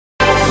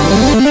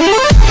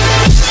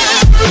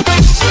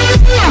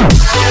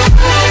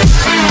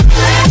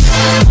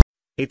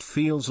It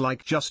feels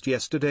like just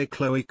yesterday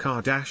Khloe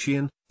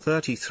Kardashian,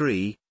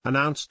 33,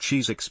 announced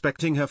she's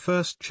expecting her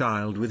first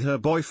child with her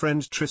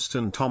boyfriend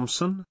Tristan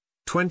Thompson,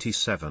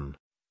 27.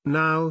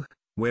 Now,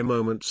 we're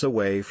moments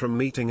away from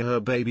meeting her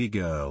baby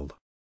girl.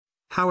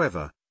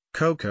 However,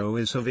 Koko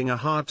is having a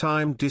hard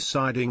time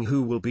deciding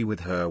who will be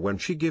with her when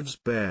she gives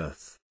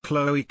birth.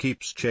 Khloe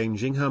keeps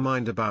changing her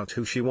mind about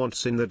who she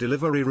wants in the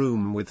delivery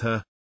room with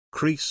her.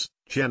 Kris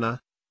Jenner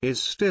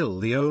is still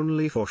the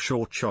only for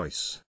sure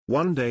choice.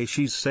 One day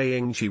she's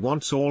saying she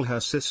wants all her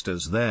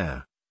sisters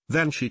there.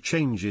 Then she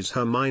changes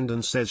her mind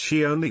and says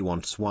she only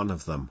wants one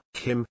of them.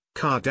 Kim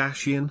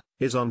Kardashian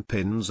is on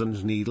pins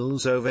and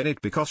needles over it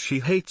because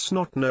she hates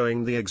not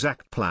knowing the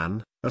exact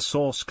plan. A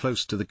source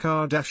close to the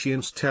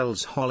Kardashians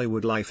tells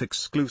Hollywood Life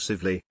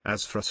exclusively,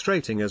 as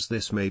frustrating as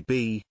this may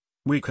be,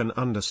 we can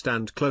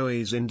understand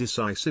Khloe's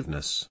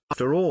indecisiveness.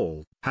 After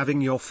all,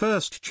 having your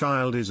first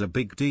child is a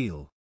big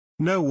deal.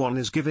 No one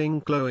is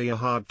giving Khloe a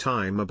hard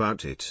time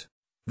about it.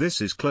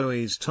 This is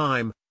Khloe's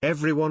time,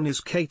 everyone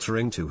is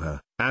catering to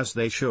her, as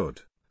they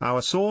should,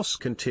 our source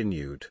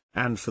continued.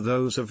 And for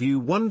those of you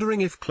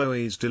wondering if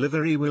Khloe's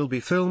delivery will be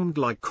filmed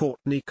like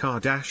Kourtney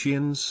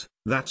Kardashian's,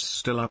 that's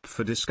still up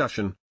for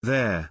discussion.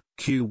 Their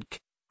Cube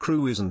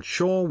crew isn't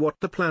sure what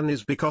the plan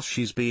is because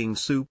she's being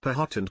super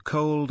hot and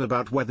cold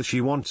about whether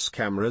she wants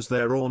cameras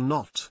there or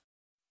not.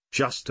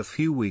 Just a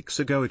few weeks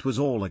ago it was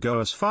all a go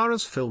as far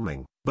as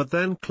filming, but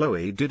then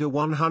Khloe did a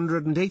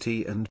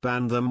 180 and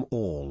banned them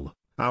all.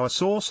 Our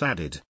source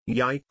added,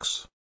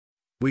 yikes.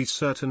 We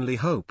certainly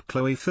hope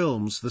Khloe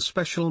films the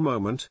special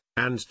moment,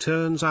 and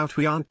turns out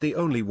we aren't the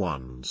only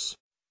ones.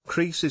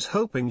 Kris is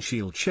hoping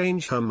she'll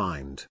change her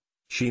mind.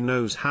 She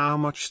knows how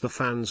much the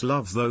fans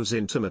love those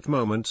intimate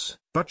moments,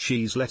 but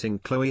she's letting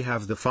Khloe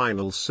have the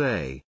final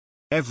say.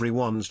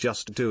 Everyone's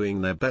just doing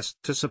their best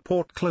to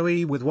support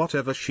Khloe with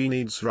whatever she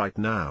needs right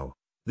now,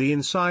 the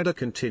insider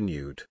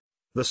continued.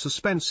 The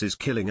suspense is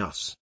killing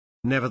us.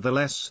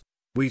 Nevertheless,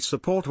 we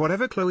support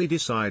whatever Khloe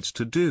decides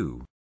to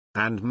do.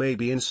 And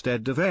maybe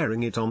instead of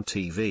airing it on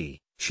TV,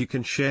 she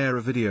can share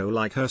a video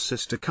like her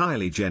sister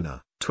Kylie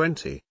Jenner,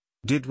 20,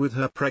 did with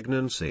her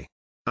pregnancy.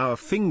 Our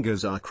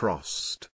fingers are crossed.